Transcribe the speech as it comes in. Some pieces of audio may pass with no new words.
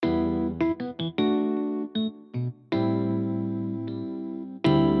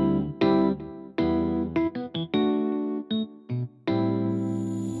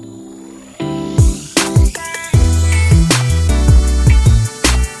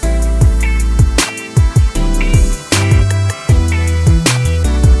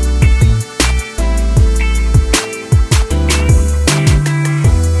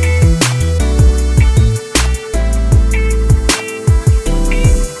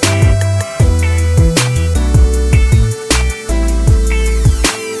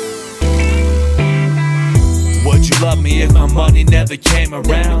money never came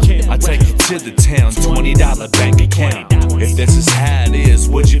around, I take you to the town, $20 bank account. If this is how it is,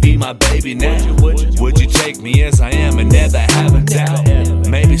 would you be my baby now? Would you take me as I am and never have a doubt?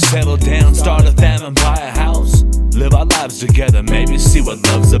 Maybe settle down, start a family, buy a house, live our lives together, maybe see what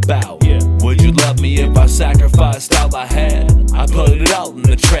love's about. Would you love me if I sacrificed all I had? I put it all in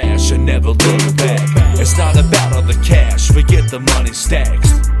the trash and never look back. It's not about all the cash, forget the money stacks.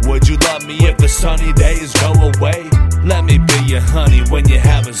 Would you love me if the sunny days go away? Let me be your honey when you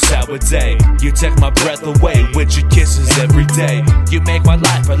have a sour day. You take my breath away with your kisses every day. You make my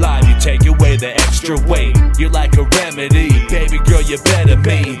life alive, you take away the extra weight. You're like a remedy, baby girl, you're better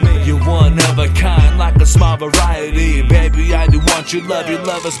me. You're one of a kind, like a small variety. Baby, I do want your love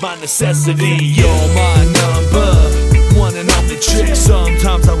is my necessity. You're my number one and only chick.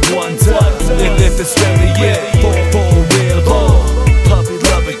 Sometimes I wonder if it's really it, for real, puppy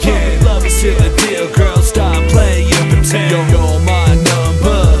love again. Seal the deal, girl, stop playing pretend. You're my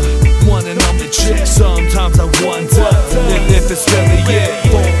number one and only chick. Sometimes I wonder if it's really it,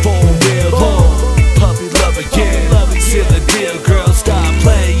 for real, puppy love again. Seal the deal, girl, stop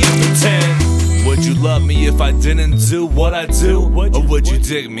playing pretend. Would you love me if I didn't do what I do? Or would you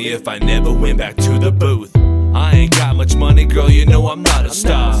dig me if I never went back to the booth? I ain't got much money, girl, you know I'm not a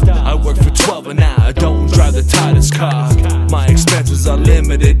star. I work for 12 an hour, I don't drive the tightest car. My expenses are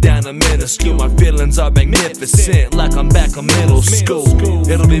limited down to minuscule. My feelings are magnificent, like I'm back in middle school.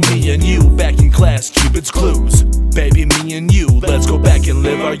 It'll be me and you back in class, Cupid's clues. Baby, me and you, let's go back and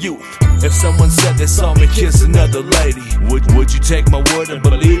live our youth. If someone said they saw me kiss another lady, would you take my word and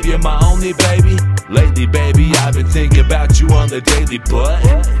believe you're my only baby? Lately, baby, I've been thinking about you on the daily, but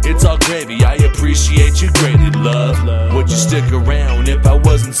it's all gravy, I appreciate you greatly, love. Would you stick around if I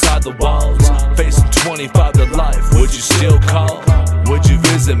was inside the walls? Facing 25 to life, would you still call? Would you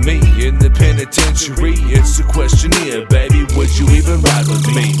visit me in the penitentiary? It's a question here, baby, would you even ride with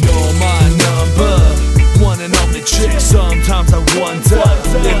me? You're my number one and only chick. Sometimes I wonder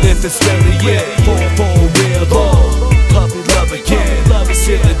if it's really it, for real, puppy love again.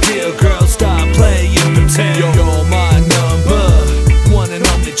 Seal the deal, girl, stop playing pretend. You're my number one and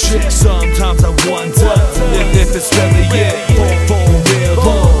only chick. Sometimes I wonder if it's really it.